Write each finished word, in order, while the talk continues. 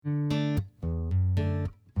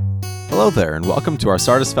Hello there, and welcome to our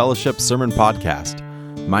Sardis Fellowship Sermon Podcast.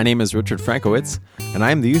 My name is Richard Frankowitz, and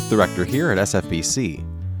I am the Youth Director here at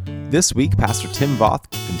SFBC. This week, Pastor Tim Voth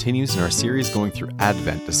continues in our series going through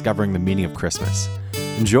Advent, discovering the meaning of Christmas.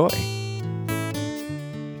 Enjoy!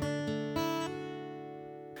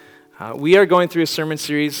 We are going through a sermon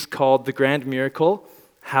series called The Grand Miracle,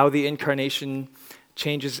 How the Incarnation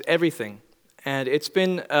Changes Everything. And it's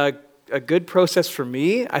been a good process for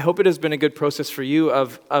me. I hope it has been a good process for you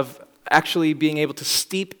of actually being able to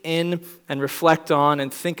steep in and reflect on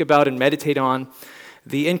and think about and meditate on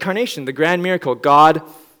the incarnation, the grand miracle, God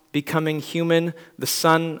becoming human, the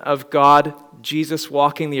Son of God, Jesus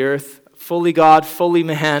walking the earth, fully God, fully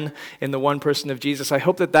man in the one person of Jesus. I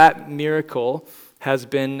hope that miracle has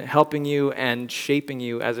been helping you and shaping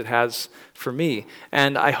you as it has for me.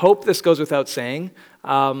 And I hope this goes without saying,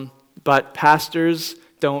 but pastors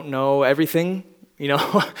don't know everything,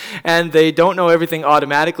 and they don't know everything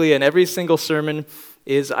automatically, and every single sermon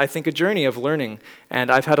is, I think, a journey of learning.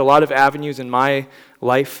 And I've had a lot of avenues in my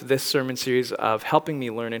life, this sermon series, of helping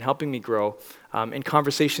me learn and helping me grow in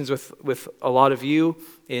conversations with a lot of you,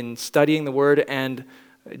 in studying the Word. And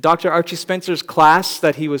Dr. Archie Spencer's class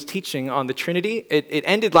that he was teaching on the Trinity, it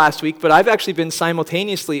ended last week, but I've actually been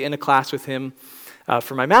simultaneously in a class with him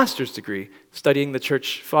for my master's degree, studying the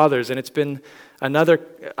Church Fathers, and it's been another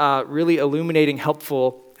really illuminating,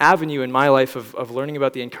 helpful avenue in my life of learning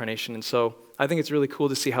about the incarnation. And so I think it's really cool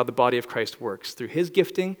to see how the body of Christ works through his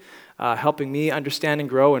gifting, helping me understand and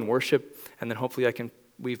grow and worship, and then hopefully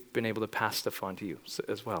we've been able to pass stuff on to you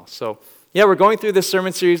as well. So yeah, we're going through this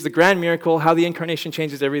sermon series, The Grand Miracle, How the Incarnation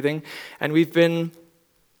Changes Everything, and we've been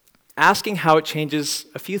asking how it changes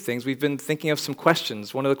a few things. We've been thinking of some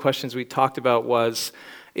questions. One of the questions we talked about was,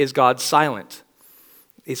 is God silent?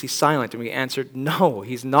 Is he silent? And we answered, no,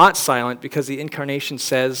 he's not silent, because the incarnation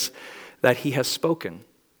says that he has spoken.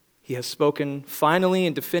 He has spoken finally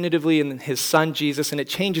and definitively in his Son, Jesus, and it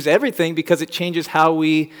changes everything because it changes how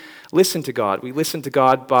we listen to God. We listen to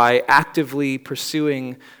God by actively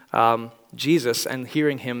pursuing Jesus and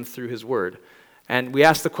hearing him through his word. And we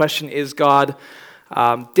asked the question, is God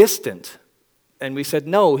distant? And we said,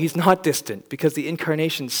 no, he's not distant, because the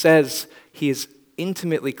incarnation says he is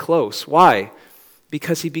intimately close. Why?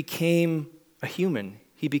 Because he became a human.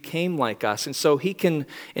 He became like us. And so he can,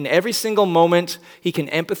 in every single moment, he can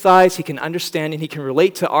empathize, he can understand, and he can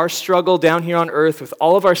relate to our struggle down here on earth with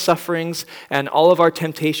all of our sufferings and all of our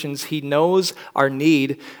temptations. He knows our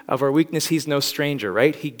need of our weakness. He's no stranger,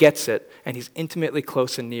 right? He gets it, and he's intimately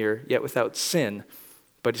close and near, yet without sin,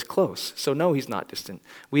 but he's close. So no, he's not distant.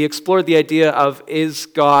 We explored the idea of, is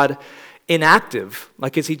God inactive?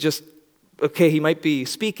 Like, is he just okay, he might be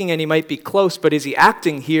speaking and he might be close, but is he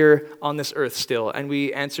acting here on this earth still? And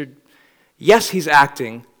we answered, yes, he's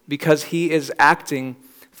acting, because he is acting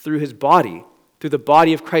through his body, through the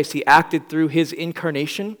body of Christ. He acted through his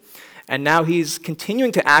incarnation, and now he's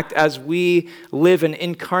continuing to act as we live an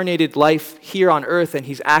incarnated life here on earth, and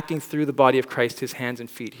he's acting through the body of Christ, his hands and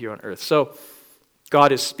feet here on earth. So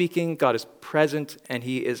God is speaking, God is present, and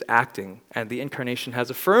he is acting. And the incarnation has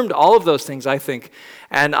affirmed all of those things, I think.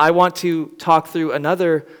 And I want to talk through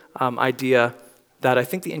another idea that I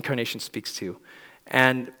think the incarnation speaks to.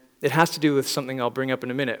 And it has to do with something I'll bring up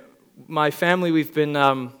in a minute. My family, we've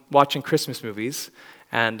been watching Christmas movies.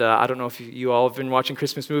 And I don't know if you all have been watching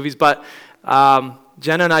Christmas movies, but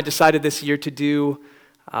Jenna and I decided this year to do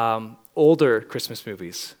older Christmas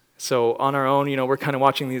movies. So on our own, we're kind of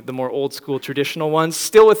watching the more old school traditional ones.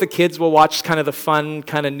 Still with the kids, we'll watch kind of the fun,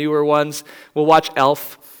 kind of newer ones. We'll watch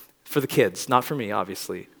Elf for the kids, not for me,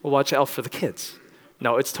 obviously. We'll watch Elf for the kids.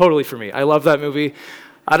 No, it's totally for me. I love that movie.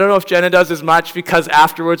 I don't know if Jenna does as much, because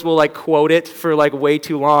afterwards we'll quote it for way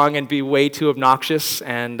too long and be way too obnoxious,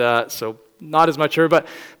 and so not as much her. But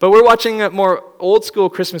we're watching more old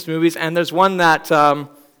school Christmas movies, and there's one that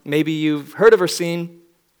maybe you've heard of or seen.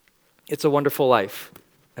 It's a Wonderful Life.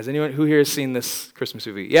 Has anyone who here has seen this Christmas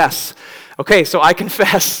movie? Yes. Okay, so I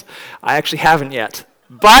confess, I actually haven't yet.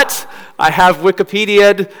 But I have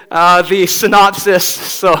Wikipedia'd the synopsis,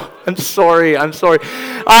 so I'm sorry.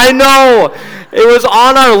 I know! It was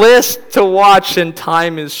on our list to watch, and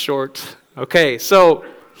time is short. Okay, so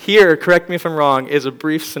here, correct me if I'm wrong, is a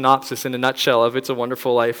brief synopsis in a nutshell of It's a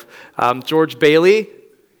Wonderful Life. George Bailey,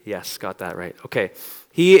 yes, got that right. Okay.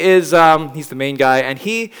 He's the main guy, and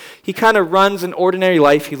he kind of runs an ordinary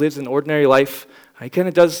life. He lives an ordinary life. He kind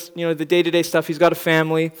of does, the day-to-day stuff. He's got a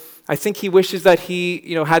family. I think he wishes that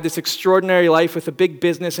he, had this extraordinary life with a big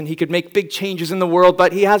business, and he could make big changes in the world,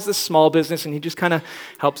 but he has this small business, and he just kind of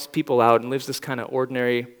helps people out and lives this kind of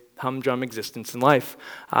ordinary, humdrum existence in life.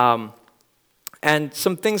 And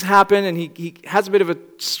some things happen, and he has a bit of a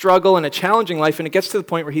struggle and a challenging life, and it gets to the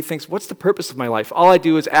point where he thinks, what's the purpose of my life? All I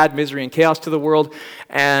do is add misery and chaos to the world,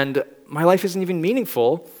 and my life isn't even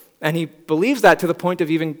meaningful. And he believes that to the point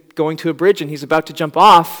of even going to a bridge, and he's about to jump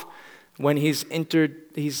off when he's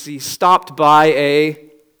stopped by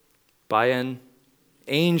an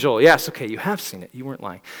angel. Yes, okay, you have seen it. You weren't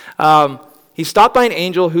lying. He's stopped by an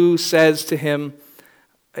angel who says to him,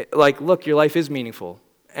 like, look, your life is meaningful.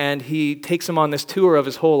 And he takes him on this tour of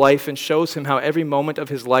his whole life and shows him how every moment of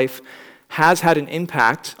his life has had an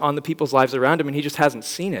impact on the people's lives around him, and he just hasn't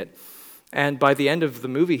seen it. And by the end of the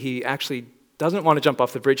movie, he actually doesn't want to jump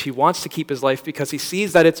off the bridge. He wants to keep his life because he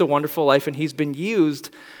sees that it's a wonderful life, and he's been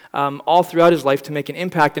used all throughout his life to make an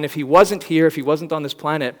impact. And if he wasn't here, if he wasn't on this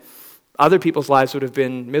planet, other people's lives would have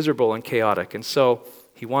been miserable and chaotic. And so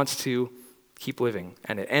he wants to keep living.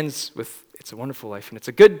 And it ends with, it's a wonderful life. And it's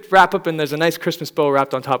a good wrap-up, and there's a nice Christmas bow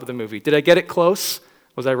wrapped on top of the movie. Did I get it close?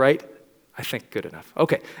 Was I right? I think good enough.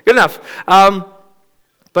 Okay, good enough.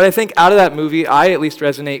 But I think out of that movie, I at least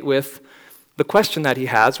resonate with the question that he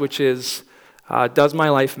has, which is, does my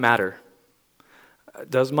life matter?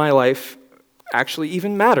 Does my life actually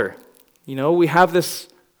even matter? You know, we have this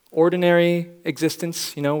ordinary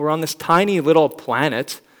existence. You know, we're on this tiny little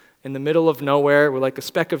planet in the middle of nowhere. We're like a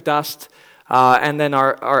speck of dust. And then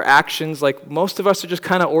our actions, like most of us are just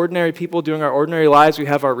kind of ordinary people doing our ordinary lives. We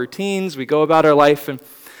have our routines. We go about our life. And,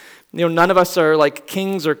 you know, none of us are like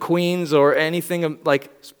kings or queens or anything like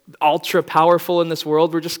ultra powerful in this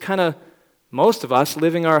world. We're just kind of, most of us,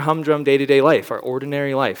 living our humdrum day-to-day life, our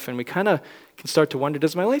ordinary life. And we kind of can start to wonder,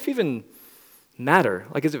 does my life even matter?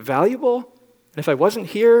 Like, is it valuable? And if I wasn't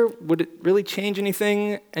here, would it really change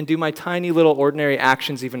anything? And do my tiny little ordinary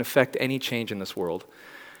actions even affect any change in this world?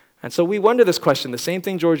 And so we wonder this question, the same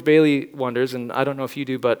thing George Bailey wonders, and I don't know if you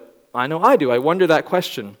do, but I know I do. I wonder that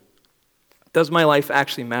question. Does my life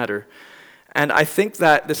actually matter? And I think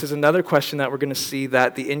that this is another question that we're going to see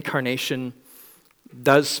that the incarnation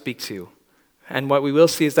does speak to. And what we will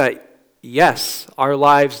see is that, yes, our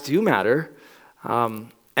lives do matter,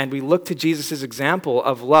 and we look to Jesus' example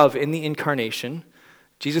of love in the incarnation.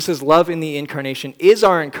 Jesus' love in the incarnation is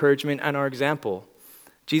our encouragement and our example.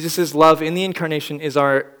 Jesus' love in the incarnation is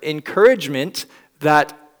our encouragement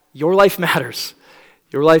that your life matters.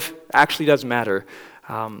 Your life actually does matter.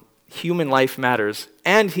 Human life matters.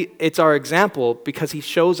 And it's our example because he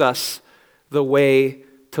shows us the way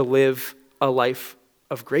to live a life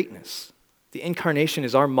of greatness. The incarnation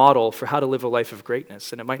is our model for how to live a life of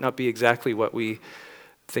greatness, and it might not be exactly what we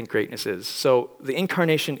think greatness is. So the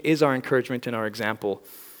incarnation is our encouragement and our example.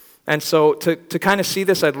 And so to kind of see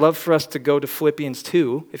this, I'd love for us to go to Philippians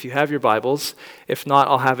 2, if you have your Bibles. If not,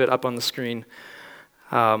 I'll have it up on the screen.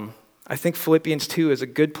 I think Philippians 2 is a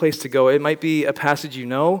good place to go. It might be a passage you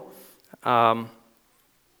know,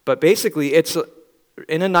 but basically it's,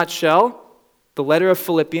 in a nutshell, the letter of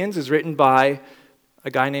Philippians is written by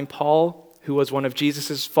a guy named Paul, who was one of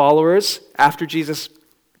Jesus' followers. After Jesus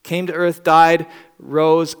came to earth, died,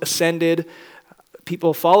 rose, ascended,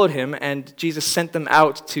 people followed him, and Jesus sent them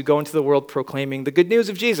out to go into the world proclaiming the good news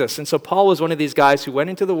of Jesus. And so Paul was one of these guys who went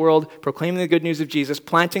into the world proclaiming the good news of Jesus,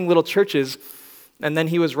 planting little churches, and then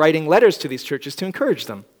he was writing letters to these churches to encourage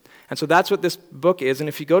them. And so that's what this book is. And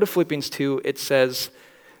if you go to Philippians 2, it says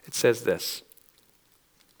this.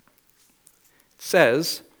 It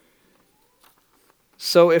says,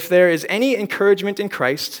 "So if there is any encouragement in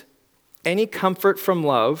Christ, any comfort from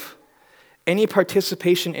love, any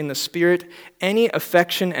participation in the Spirit, any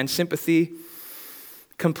affection and sympathy,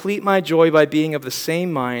 complete my joy by being of the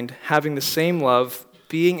same mind, having the same love,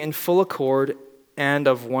 being in full accord and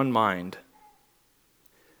of one mind."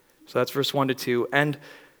 So that's verse 1 to 2. And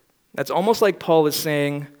that's almost like Paul is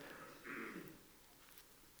saying,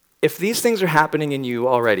 if these things are happening in you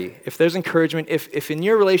already, if there's encouragement, if in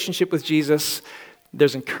your relationship with Jesus,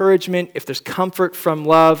 there's encouragement, if there's comfort from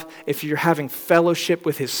love, if you're having fellowship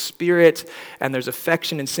with his Spirit, and there's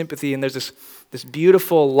affection and sympathy, and there's this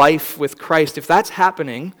beautiful life with Christ, if that's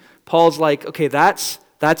happening, Paul's like, okay, that's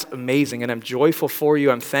amazing, and I'm joyful for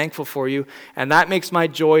you, I'm thankful for you, and that makes my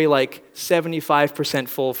joy like 75%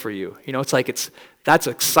 full for you. You know, it's like, that's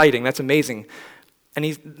exciting, that's amazing.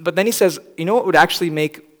 But then he says, you know what would actually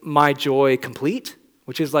make my joy complete?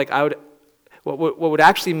 Which is like, what would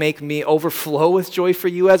actually make me overflow with joy for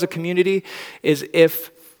you as a community is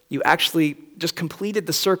if you actually just completed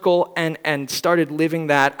the circle and started living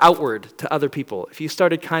that outward to other people. If you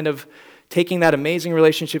started kind of taking that amazing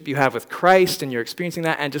relationship you have with Christ and you're experiencing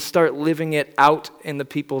that and just start living it out in the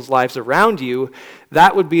people's lives around you,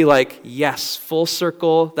 that would be like, yes, full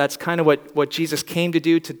circle. That's kind of what Jesus came to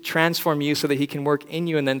do, to transform you so that he can work in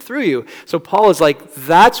you and then through you. So Paul is like,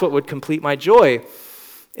 that's what would complete my joy,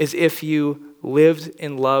 is if you lived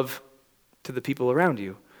in love to the people around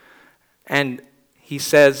you. And he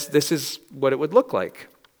says this is what it would look like.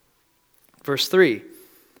 Verse 3,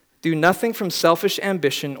 do nothing from selfish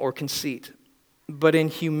ambition or conceit, but in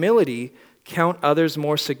humility count others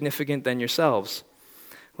more significant than yourselves.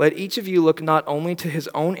 Let each of you look not only to his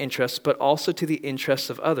own interests, but also to the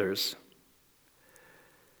interests of others.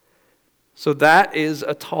 So that is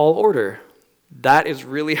a tall order. That is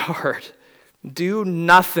really hard. Do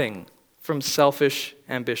nothing from selfish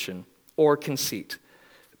ambition or conceit,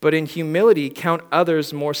 but in humility count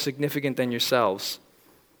others more significant than yourselves.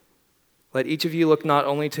 Let each of you look not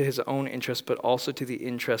only to his own interests, but also to the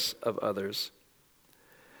interests of others.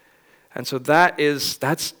 And so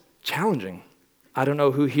that's challenging. I don't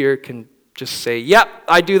know who here can just say, yep,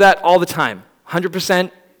 I do that all the time. 100%,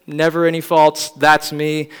 never any faults, that's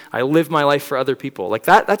me. I live my life for other people. Like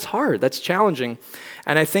that's hard, that's challenging.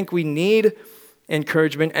 And I think we need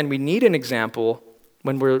encouragement and we need an example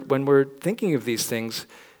when we're thinking of these things,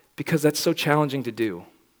 because that's so challenging to do.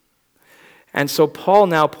 And so Paul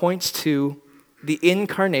now points to the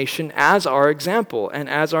incarnation as our example and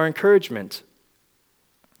as our encouragement.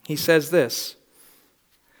 He says this,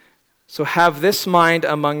 so have this mind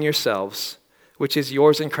among yourselves, which is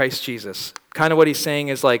yours in Christ Jesus. Kind of what he's saying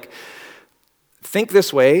is like, think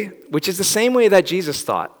this way, which is the same way that Jesus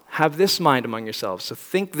thought. Have this mind among yourselves. So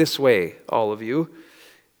think this way, all of you,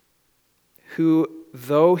 who,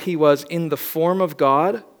 though he was in the form of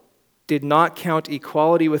God, did not count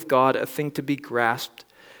equality with God a thing to be grasped,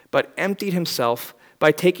 but emptied himself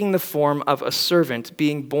by taking the form of a servant,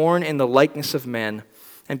 being born in the likeness of men,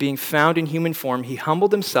 and being found in human form, he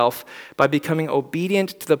humbled himself by becoming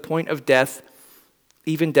obedient to the point of death,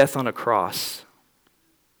 even death on a cross.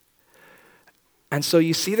 And so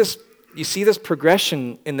you see this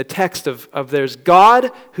progression in the text of there's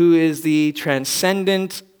God, who is the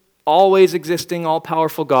transcendent, always existing,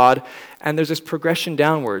 all-powerful God, and there's this progression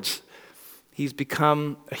downwards. He's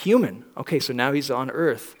become a human. Okay, so now he's on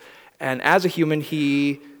earth. And as a human,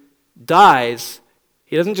 he dies.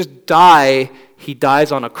 He doesn't just die, he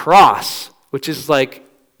dies on a cross, which is like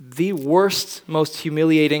the worst, most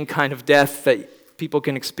humiliating kind of death that people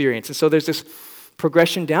can experience. And so there's this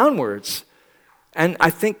progression downwards. And I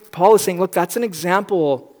think Paul is saying, look, that's an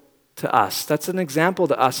example to us. That's an example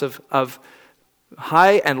to us of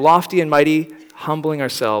high and lofty and mighty, humbling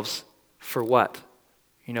ourselves for what?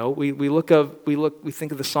 You know, we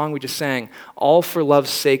think of the song we just sang, all for love's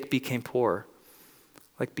sake became poor.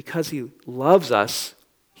 Like because he loves us,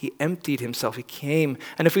 he emptied himself, he came.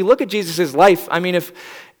 And if we look at Jesus' life, I mean,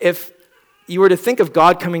 if you were to think of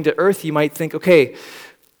God coming to earth, you might think, okay,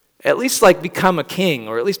 at least like become a king,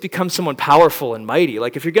 or at least become someone powerful and mighty.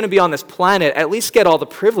 Like if you're going to be on this planet, at least get all the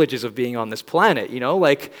privileges of being on this planet, you know,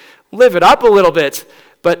 like live it up a little bit.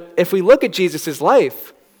 But if we look at Jesus'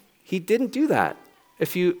 life, he didn't do that.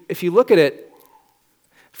 If you look at it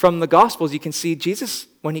from the Gospels, you can see Jesus,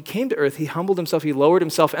 when he came to earth, he humbled himself, he lowered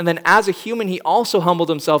himself, and then as a human, he also humbled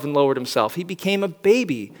himself and lowered himself. He became a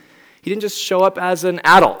baby. He didn't just show up as an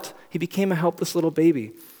adult. He became a helpless little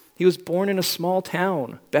baby. He was born in a small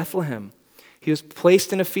town, Bethlehem. He was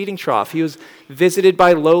placed in a feeding trough. He was visited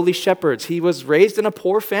by lowly shepherds. He was raised in a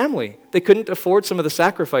poor family. They couldn't afford some of the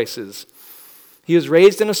sacrifices. He was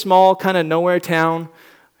raised in a small kind of nowhere town.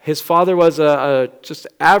 His father was a just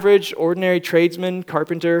average, ordinary tradesman,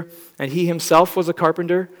 carpenter, and he himself was a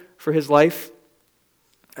carpenter for his life.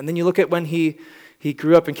 And then you look at when he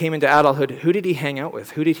grew up and came into adulthood, who did he hang out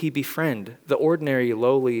with? Who did he befriend? The ordinary,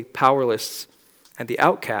 lowly, powerless, and the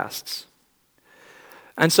outcasts.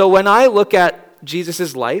 And so when I look at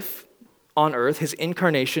Jesus' life on earth, his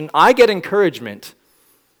incarnation, I get encouragement.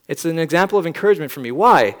 It's an example of encouragement for me.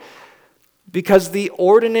 Why? Because the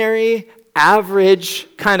ordinary, average,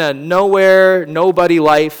 kind of nowhere, nobody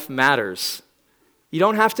life matters. You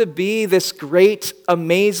don't have to be this great,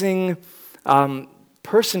 amazing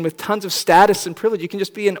person with tons of status and privilege. You can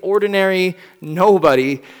just be an ordinary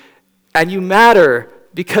nobody, and you matter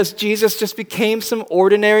because Jesus just became some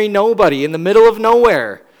ordinary nobody in the middle of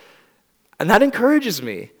nowhere. And that encourages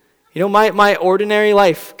me. You know, my ordinary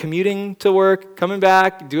life, commuting to work, coming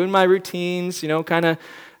back, doing my routines, you know, kind of,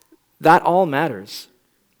 that all matters.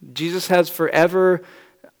 Jesus has forever,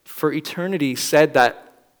 for eternity, said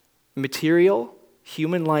that material,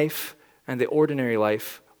 human life, and the ordinary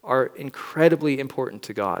life are incredibly important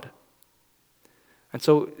to God. And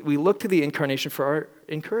so we look to the incarnation for our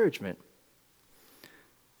encouragement.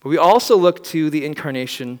 But we also look to the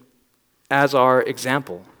incarnation as our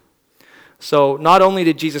example. So not only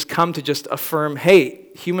did Jesus come to just affirm, hey,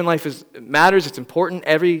 human life matters, it's important,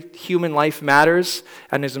 every human life matters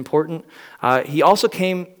and is important, he also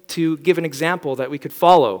came to give an example that we could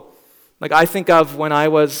follow. Like I think of when I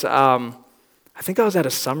was at a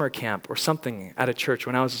summer camp or something at a church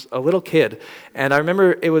when I was a little kid. And I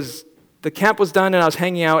remember the camp was done and I was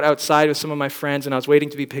hanging out outside with some of my friends and I was waiting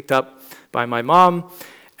to be picked up by my mom.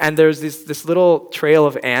 And there's this little trail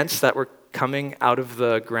of ants that were coming out of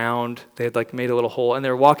the ground. They had like made a little hole and they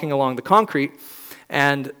were walking along the concrete.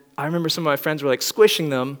 And I remember some of my friends were like squishing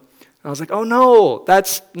them. And I was like, oh no,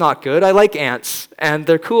 that's not good. I like ants and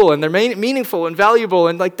they're cool and they're meaningful and valuable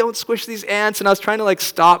and like don't squish these ants. And I was trying to like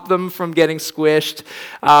stop them from getting squished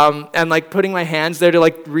and like putting my hands there to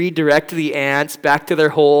like redirect the ants back to their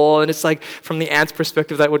hole. And it's like from the ants'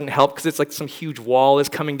 perspective that wouldn't help because it's like some huge wall is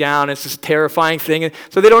coming down. It's this terrifying thing. And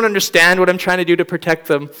so they don't understand what I'm trying to do to protect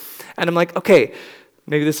them. And I'm like, okay,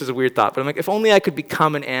 maybe this is a weird thought, but I'm like, if only I could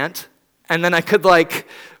become an ant and then I could like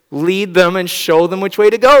lead them and show them which way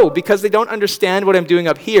to go because they don't understand what I'm doing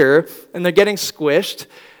up here and they're getting squished.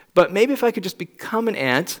 But maybe if I could just become an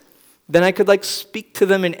ant, then I could like speak to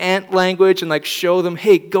them in ant language and like show them,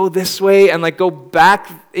 hey, go this way and like go back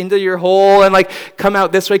into your hole and like come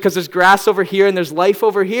out this way because there's grass over here and there's life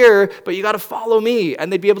over here, but you got to follow me.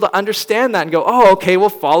 And they'd be able to understand that and go, oh, okay, we'll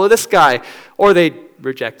follow this guy. Or they'd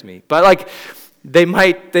reject me. But like they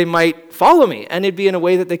might follow me and it'd be in a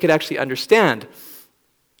way that they could actually understand.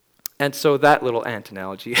 And so that little ant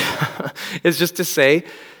analogy is just to say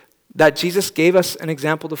that Jesus gave us an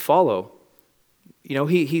example to follow. You know,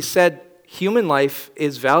 he said human life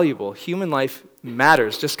is valuable. Human life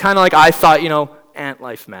matters. Just kind of like I thought, ant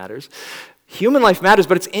life matters. Human life matters,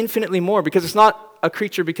 but it's infinitely more because it's not a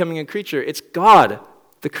creature becoming a creature. It's God,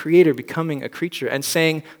 the Creator, becoming a creature and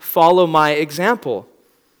saying, follow my example.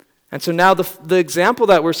 And so now the example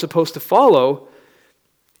that we're supposed to follow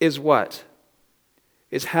is what?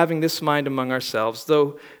 Is having this mind among ourselves,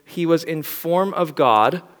 though he was in form of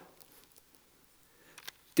God,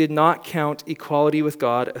 did not count equality with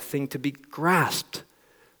God a thing to be grasped.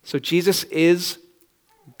 So Jesus is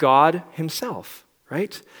God himself,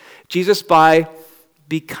 right? Jesus, by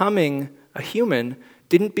becoming a human,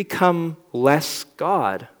 didn't become less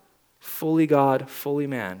God, fully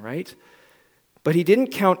man, right? But he didn't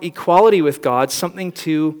count equality with God something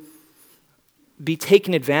to be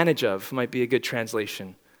taken advantage of, might be a good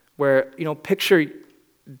translation, where, picture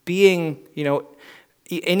being,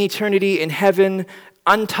 in eternity in heaven,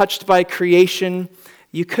 untouched by creation.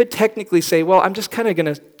 You could technically say, well, I'm just kind of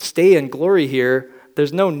going to stay in glory here.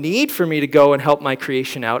 There's no need for me to go and help my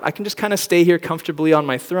creation out. I can just kind of stay here comfortably on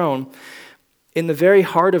my throne. In the very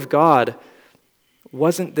heart of God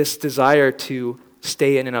wasn't this desire to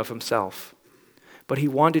stay in and of himself, but he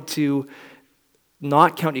wanted to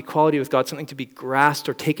not count equality with God something to be grasped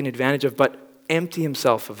or taken advantage of, but empty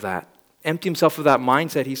himself of that. Empty himself of that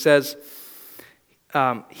mindset. He says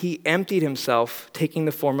he emptied himself, taking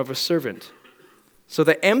the form of a servant. So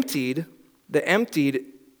the emptied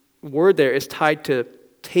word there is tied to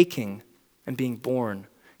taking and being born.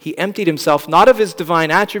 He emptied himself not of his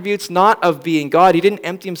divine attributes, not of being God. He didn't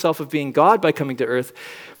empty himself of being God by coming to earth.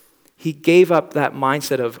 He gave up that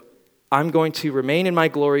mindset of, I'm going to remain in my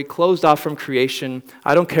glory, closed off from creation.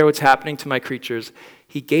 I don't care what's happening to my creatures.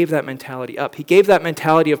 He gave that mentality up. He gave that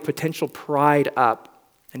mentality of potential pride up,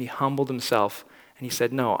 and he humbled himself. And he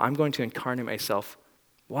said, no, I'm going to incarnate myself.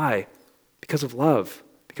 Why? Because of love.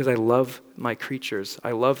 Because I love my creatures.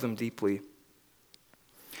 I love them deeply.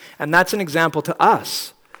 And that's an example to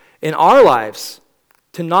us in our lives,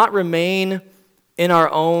 to not remain in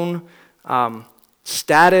our own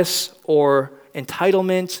status or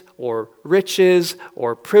entitlement or riches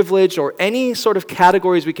or privilege or any sort of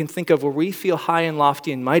categories we can think of where we feel high and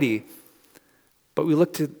lofty and mighty, but we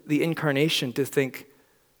look to the incarnation to think,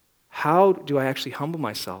 how do I actually humble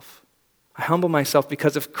myself? I humble myself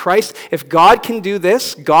because if God can do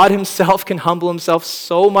this, God himself can humble himself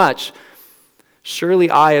so much. Surely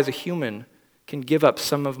I, as a human, can give up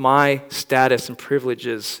some of my status and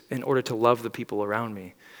privileges in order to love the people around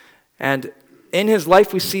me. And in his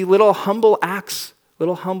life, we see little humble acts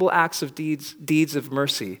of deeds of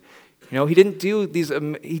mercy. He didn't do these,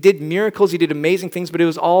 he did miracles, he did amazing things, but it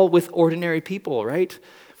was all with ordinary people, right?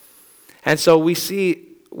 And so we see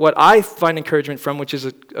what I find encouragement from, which is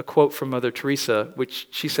a quote from Mother Teresa, which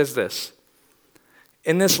she says this: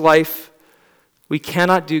 in this life, we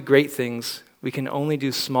cannot do great things, we can only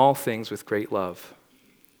do small things with great love.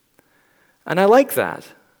 And I like that.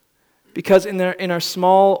 Because in our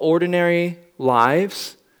small, ordinary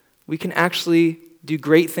lives, we can actually do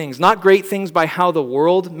great things. Not great things by how the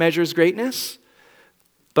world measures greatness,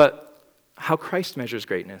 but how Christ measures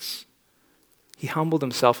greatness. He humbled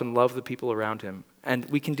himself and loved the people around him. And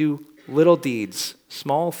we can do little deeds,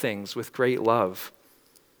 small things with great love.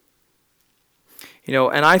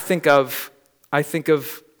 And I think of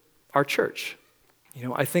our church.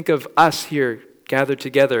 I think of us here gathered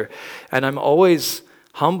together, and I'm always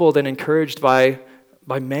humbled and encouraged by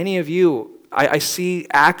many of you. I see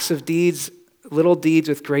acts of deeds, little deeds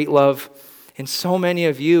with great love in so many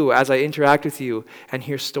of you as I interact with you and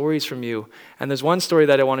hear stories from you. And there's one story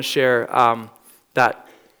that I want to share that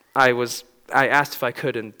I asked if I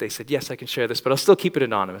could, and they said, yes, I can share this, but I'll still keep it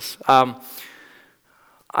anonymous.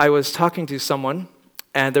 I was talking to someone,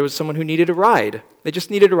 and there was someone who needed a ride. They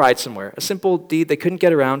just needed a ride somewhere, a simple deed they couldn't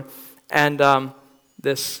get around. And I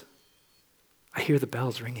hear the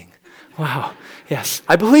bells ringing. Wow, yes,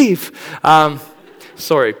 I believe.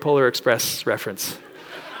 Sorry, Polar Express reference.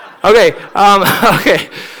 Okay, okay.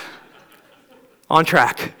 On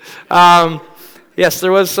track. Yes,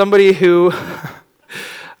 there was somebody who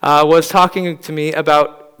was talking to me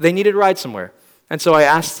about they needed a ride somewhere. And so I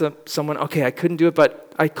asked someone, okay, I couldn't do it,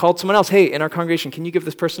 but I called someone else. Hey, in our congregation, can you give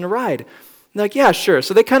this person a ride? And they're like, yeah, sure.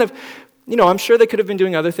 So they kind of, I'm sure they could have been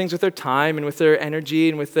doing other things with their time and with their energy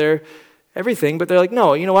and with their everything, but they're like,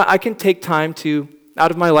 no, you know what? I can take time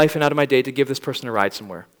out of my life and out of my day to give this person a ride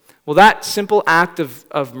somewhere. Well, that simple act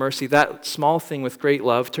of mercy, that small thing with great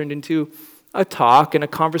love turned into a talk and a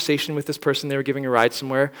conversation with this person they were giving a ride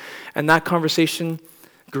somewhere. And that conversation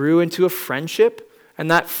grew into a friendship. And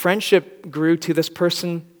that friendship grew to this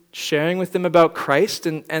person sharing with them about Christ.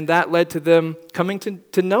 And that led to them coming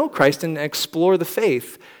to know Christ and explore the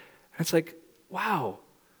faith. And it's like, wow,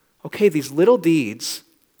 okay, these little deeds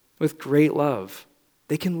with great love,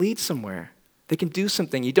 they can lead somewhere. They can do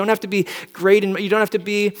something. You don't have to be great, and you don't have to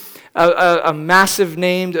be a massive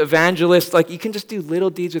named evangelist. Like, you can just do little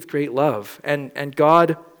deeds with great love, and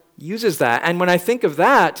God uses that. And when I think of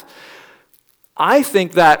that, I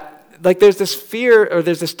think that there's this fear or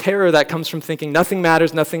there's this terror that comes from thinking nothing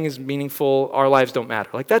matters, nothing is meaningful, our lives don't matter.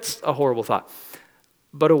 Like, that's a horrible thought.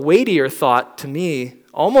 But a weightier thought to me,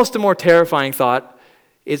 almost a more terrifying thought,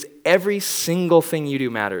 is every single thing you do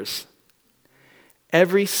matters.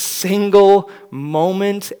 Every single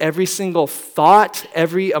moment, every single thought,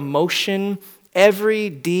 every emotion, every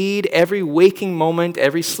deed, every waking moment,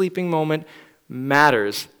 every sleeping moment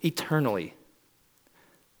matters eternally.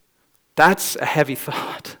 That's a heavy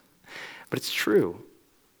thought, but it's true.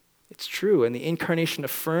 It's true, and the incarnation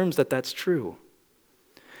affirms that that's true.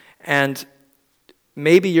 And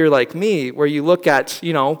maybe you're like me, where you look at,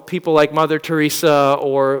 people like Mother Teresa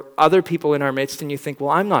or other people in our midst, and you think,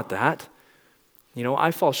 well, I'm not that.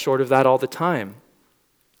 I fall short of that all the time.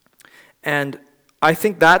 And I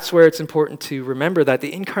think that's where it's important to remember that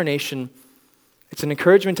the incarnation, it's an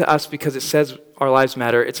encouragement to us because it says our lives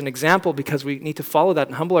matter. It's an example because we need to follow that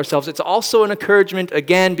and humble ourselves. It's also an encouragement,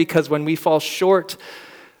 again, because when we fall short,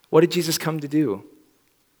 what did Jesus come to do?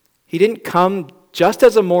 He didn't come just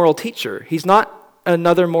as a moral teacher. He's not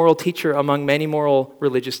another moral teacher among many moral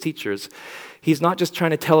religious teachers. He's not just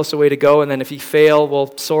trying to tell us a way to go, and then if you fail,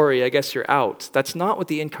 well, sorry, I guess you're out. That's not what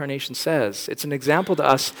the incarnation says. It's an example to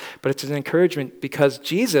us, but it's an encouragement because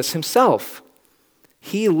Jesus himself,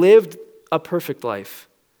 he lived a perfect life.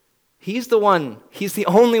 He's the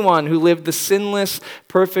only one who lived the sinless,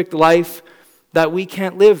 perfect life that we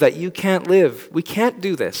can't live, that you can't live. We can't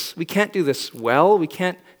do this. We can't do this well. We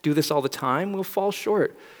can't do this all the time. We'll fall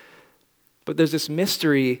short. But there's this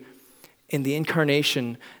mystery in the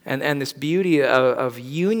incarnation and this beauty of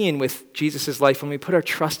union with Jesus' life. When we put our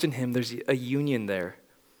trust in him, there's a union there.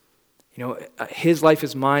 His life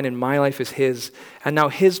is mine and my life is his. And now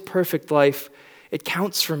his perfect life, it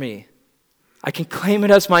counts for me. I can claim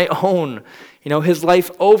it as my own. His life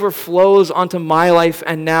overflows onto my life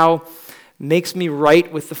and now makes me right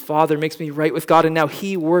with the Father, makes me right with God. And now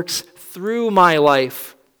he works through my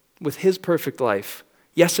life with his perfect life.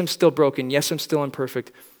 Yes, I'm still broken. Yes, I'm still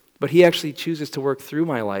imperfect. But he actually chooses to work through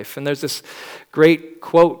my life. And there's this great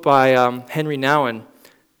quote by Henry Nouwen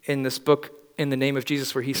in this book, In the Name of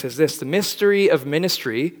Jesus, where he says this: the mystery of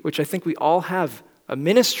ministry, which I think we all have a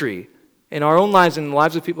ministry in our own lives and in the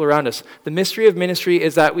lives of people around us. The mystery of ministry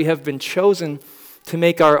is that we have been chosen to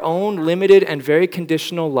make our own limited and very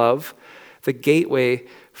conditional love the gateway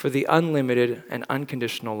for the unlimited and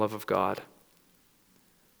unconditional love of God.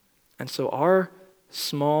 And so our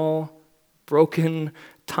small, broken,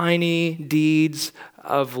 tiny deeds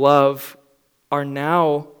of love are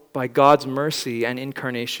now, by God's mercy and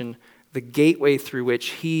incarnation, the gateway through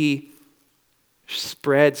which he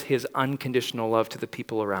spreads his unconditional love to the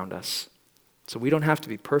people around us. So we don't have to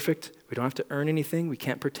be perfect. We don't have to earn anything. We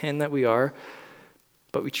can't pretend that we are.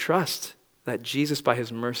 But we trust that Jesus, by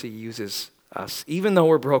his mercy, uses us, even though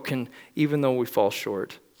we're broken, even though we fall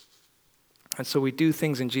short. And so we do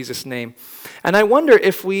things in Jesus' name. And I wonder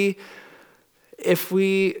if we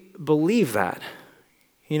believe that,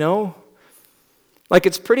 you know? Like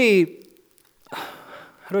it's pretty, how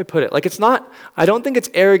do I put it? Like I don't think it's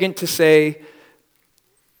arrogant to say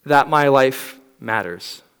that my life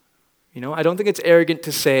matters. You know, I don't think it's arrogant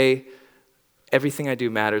to say everything I do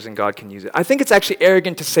matters and God can use it. I think it's actually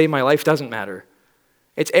arrogant to say my life doesn't matter.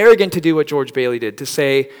 It's arrogant to do what George Bailey did, to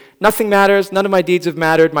say nothing matters, none of my deeds have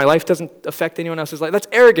mattered, my life doesn't affect anyone else's life. That's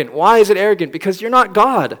arrogant. Why is it arrogant? Because you're not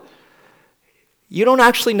God. You don't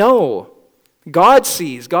actually know. God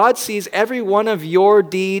sees every one of your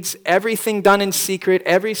deeds, everything done in secret,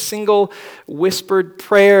 every single whispered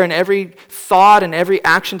prayer and every thought and every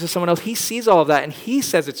action to someone else. He sees all of that and he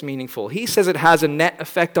says it's meaningful. He says it has a net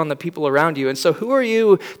effect on the people around you. And so who are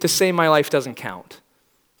you to say my life doesn't count?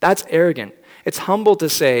 That's arrogant. It's humble to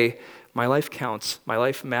say my life counts, my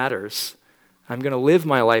life matters. I'm going to live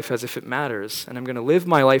my life as if it matters. And I'm going to live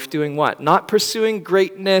my life doing what? Not pursuing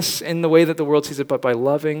greatness in the way that the world sees it, but by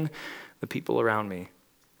loving the people around me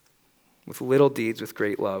with little deeds, with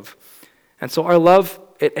great love. And so our love,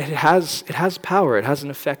 it has power. It has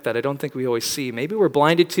an effect that I don't think we always see. Maybe we're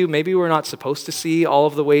blinded to, maybe we're not supposed to see all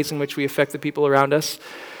of the ways in which we affect the people around us.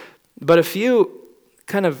 But a few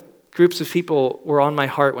kind of groups of people were on my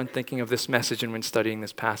heart when thinking of this message and when studying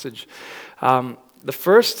this passage. The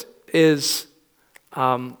first is,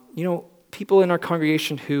 people in our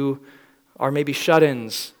congregation who are maybe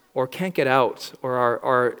shut-ins or can't get out or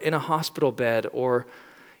are in a hospital bed or,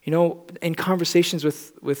 in conversations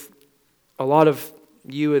with a lot of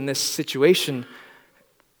you in this situation,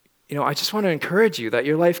 I just want to encourage you that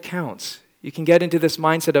your life counts. You can get into this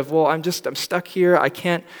mindset of, well, I'm stuck here. I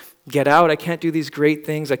can't get out. I can't do these great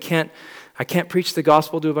things. I can't preach the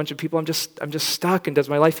gospel to a bunch of people. I'm just stuck. And does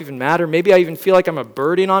my life even matter? Maybe I even feel like I'm a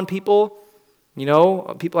burden on people.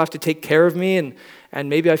 People have to take care of me, and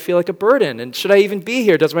maybe I feel like a burden. And should I even be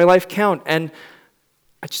here? Does my life count? And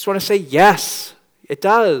I just want to say, yes, it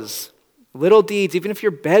does. Little deeds, even if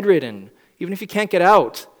you're bedridden, even if you can't get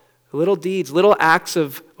out, little deeds, little acts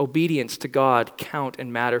of obedience to God count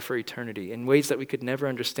and matter for eternity in ways that we could never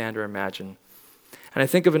understand or imagine. And I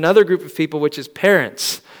think of another group of people, which is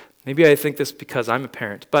parents. Maybe I think this because I'm a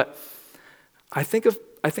parent, but I think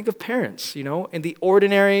of parents, in the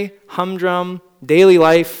ordinary, humdrum, daily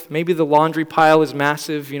life. Maybe the laundry pile is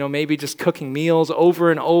massive, maybe just cooking meals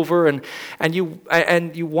over and over, and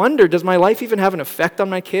you wonder, does my life even have an effect on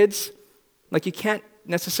my kids? Like you can't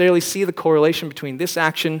necessarily see the correlation between this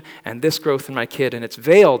action and this growth in my kid, and it's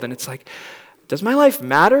veiled, and it's like, does my life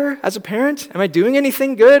matter as a parent? Am I doing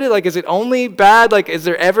anything good? Like, is it only bad? Like, is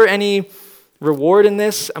there ever any reward in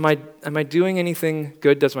this? Am I doing anything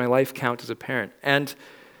good? Does my life count as a parent? And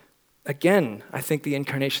again, I think the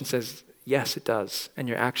incarnation says, yes, it does. And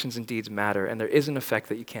your actions and deeds matter. And there is an effect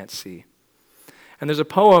that you can't see. And there's a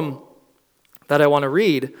poem that I want to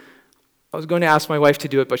read. I was going to ask my wife to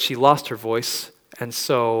do it, but she lost her voice. And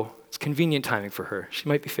so it's convenient timing for her. She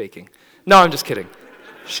might be faking. No, I'm just kidding.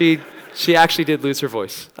 She actually did lose her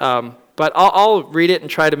voice. But I'll read it and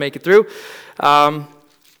try to make it through.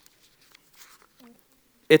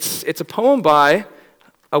 It's a poem by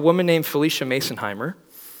a woman named Felicia Masonheimer.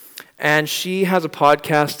 And she has a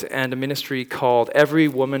podcast and a ministry called Every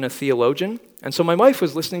Woman a Theologian. And so my wife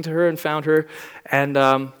was listening to her and found her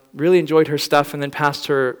and really enjoyed her stuff and then passed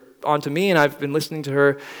her on to me. And I've been listening to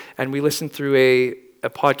her, and we listened through a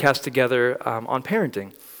podcast together on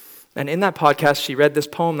parenting. And in that podcast, she read this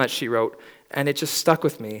poem that she wrote, and it just stuck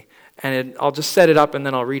with me. And I'll just set it up, and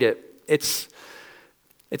then I'll read it. It's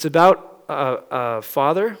about a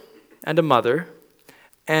father and a mother,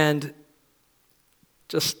 and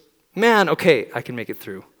just, man, okay, I can make it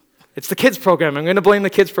through. It's the kids program. I'm going to blame the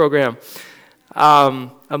kids program.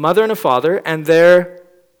 A mother and a father, and their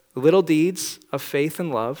little deeds of faith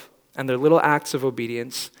and love, and their little acts of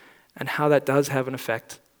obedience, and how that does have an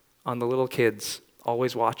effect on the little kids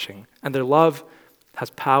always watching. And their love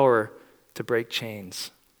has power to break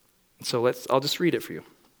chains. And so I'll just read it for you.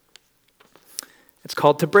 It's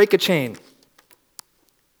called To Break a Chain.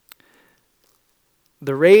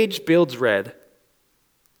 The rage builds red.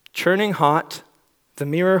 Churning hot, the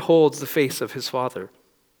mirror holds the face of his father.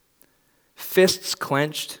 Fists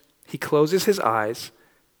clenched, he closes his eyes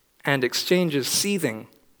and exchanges seething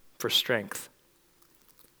for strength.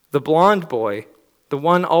 The blonde boy, the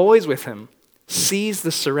one always with him, sees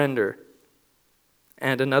the surrender,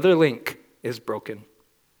 and another link is broken.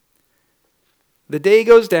 The day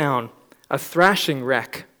goes down, a thrashing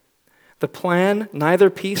wreck. The plan, neither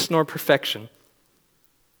peace nor perfection.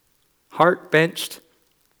 Heart benched,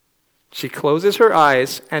 she closes her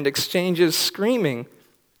eyes and exchanges screaming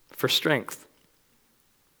for strength.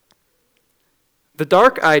 The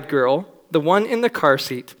dark-eyed girl, the one in the car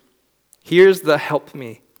seat, hears the help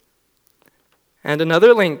me. And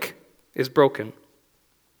another link is broken.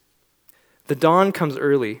 The dawn comes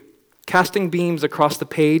early, casting beams across the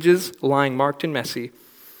pages lying marked and messy.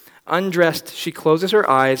 Undressed, she closes her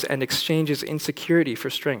eyes and exchanges insecurity for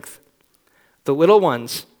strength. The little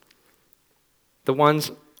ones, the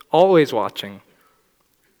ones always watching,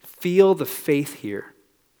 feel the faith here,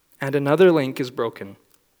 and another link is broken.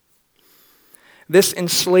 This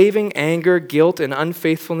enslaving anger, guilt, and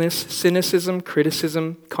unfaithfulness, cynicism,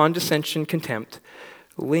 criticism, condescension, contempt,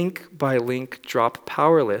 link by link drop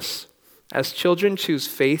powerless as children choose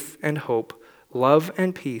faith and hope, love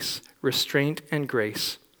and peace, restraint and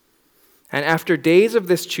grace. And after days of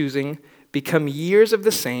this choosing become years of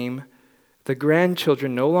the same, the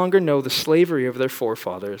grandchildren no longer know the slavery of their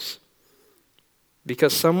forefathers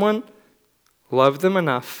because someone loved them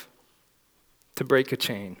enough to break a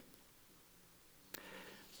chain.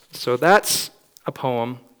 So that's a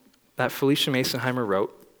poem that Felicia Masonheimer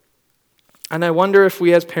wrote. And I wonder if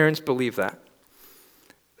we as parents believe that.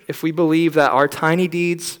 If we believe that our tiny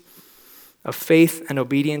deeds of faith and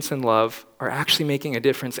obedience and love are actually making a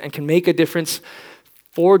difference and can make a difference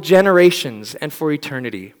for generations and for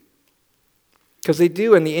eternity. Because they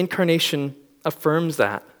do, and the incarnation affirms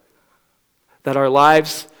that our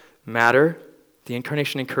lives matter. The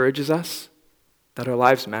incarnation encourages us that our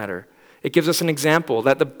lives matter. It gives us an example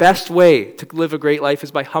that the best way to live a great life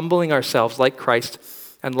is by humbling ourselves like Christ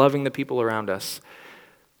and loving the people around us.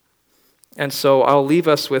 And so I'll leave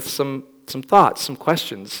us with some thoughts, some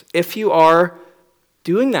questions. If you are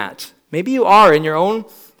doing that, maybe you are in your own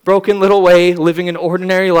broken little way, living an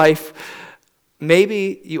ordinary life,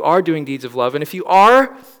 maybe you are doing deeds of love. And if you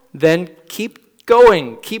are, then keep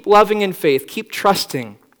going, keep loving in faith, keep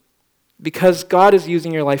trusting. Because God is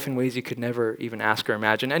using your life in ways you could never even ask or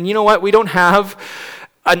imagine. And you know what? We don't have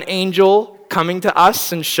an angel coming to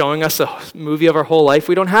us and showing us a movie of our whole life.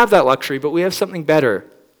 We don't have that luxury, but we have something better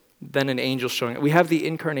than an angel showing it. We have the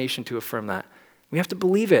incarnation to affirm that. We have to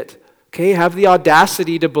believe it. Okay? Have the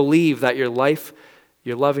audacity to believe that your life,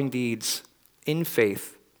 your loving deeds in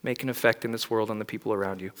faith make an effect in this world and the people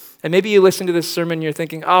around you. And maybe you listen to this sermon and you're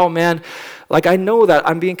thinking, oh man, like I know that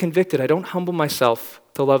I'm being convicted. I don't humble myself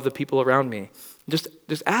to love the people around me. Just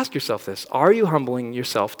ask yourself this. Are you humbling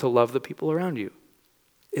yourself to love the people around you?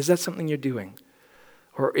 Is that something you're doing?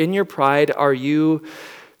 Or in your pride, are you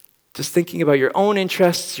just thinking about your own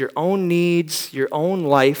interests, your own needs, your own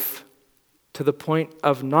life to the point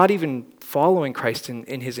of not even following Christ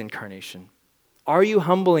in his incarnation? Are you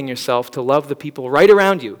humbling yourself to love the people right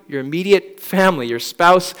around you, your immediate family, your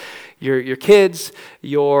spouse, your kids,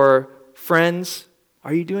 your friends?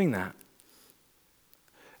 Are you doing that?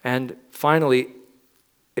 And finally,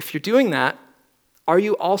 if you're doing that, are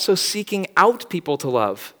you also seeking out people to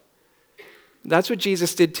love? That's what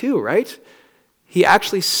Jesus did too, right? He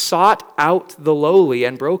actually sought out the lowly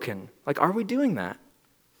and broken. Like, are we doing that?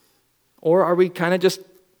 Or are we kind of just,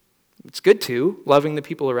 it's good to, loving the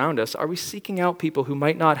people around us. Are we seeking out people who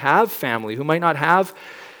might not have family, who might not have,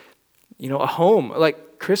 a home?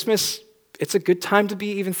 Like Christmas, it's a good time to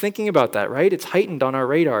be even thinking about that, right? It's heightened on our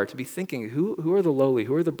radar to be thinking, who are the lowly,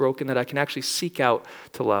 who are the broken that I can actually seek out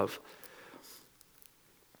to love?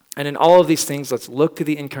 And in all of these things, let's look to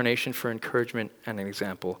the incarnation for encouragement and an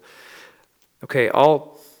example. Okay,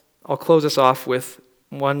 I'll close us off with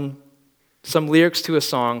some lyrics to a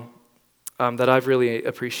song that I've really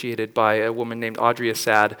appreciated by a woman named Audrey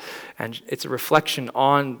Assad, and it's a reflection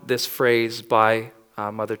on this phrase by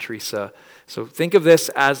Mother Teresa. So think of this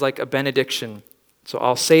as like a benediction. So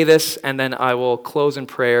I'll say this, and then I will close in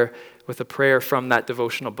prayer with a prayer from that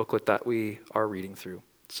devotional booklet that we are reading through.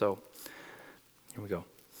 So here we go.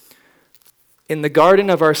 In the garden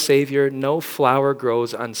of our Savior, no flower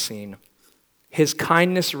grows unseen. His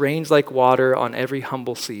kindness rains like water on every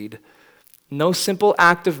humble seed. No simple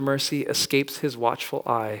act of mercy escapes his watchful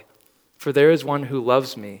eye, for there is one who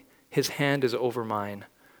loves me. His hand is over mine.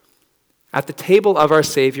 At the table of our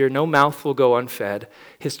Savior, no mouth will go unfed.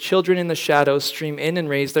 His children in the shadows stream in and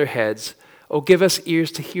raise their heads. Oh, give us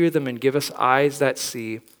ears to hear them and give us eyes that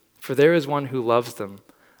see, for there is one who loves them.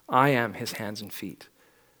 I am his hands and feet.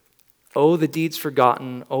 Oh, the deeds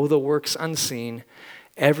forgotten, oh, the works unseen,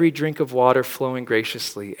 every drink of water flowing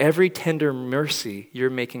graciously, every tender mercy you're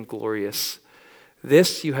making glorious.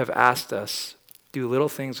 This you have asked us, Do little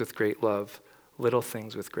things with great love, little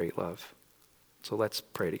things with great love. So let's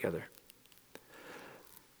pray together.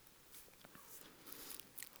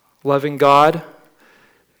 Loving God,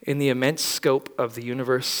 in the immense scope of the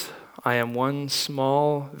universe, I am one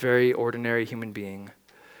small, very ordinary human being,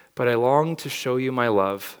 but I long to show you my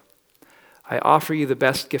love. I offer you the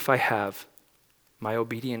best gift I have, my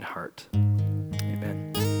obedient heart.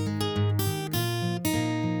 Amen.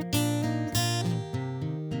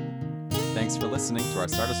 Thanks for listening to our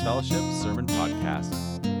Sardis Fellowship Sermon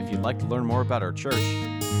Podcast. If you'd like to learn more about our church,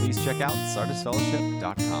 please check out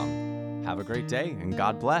sardisfellowship.com. Have a great day and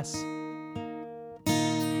God bless.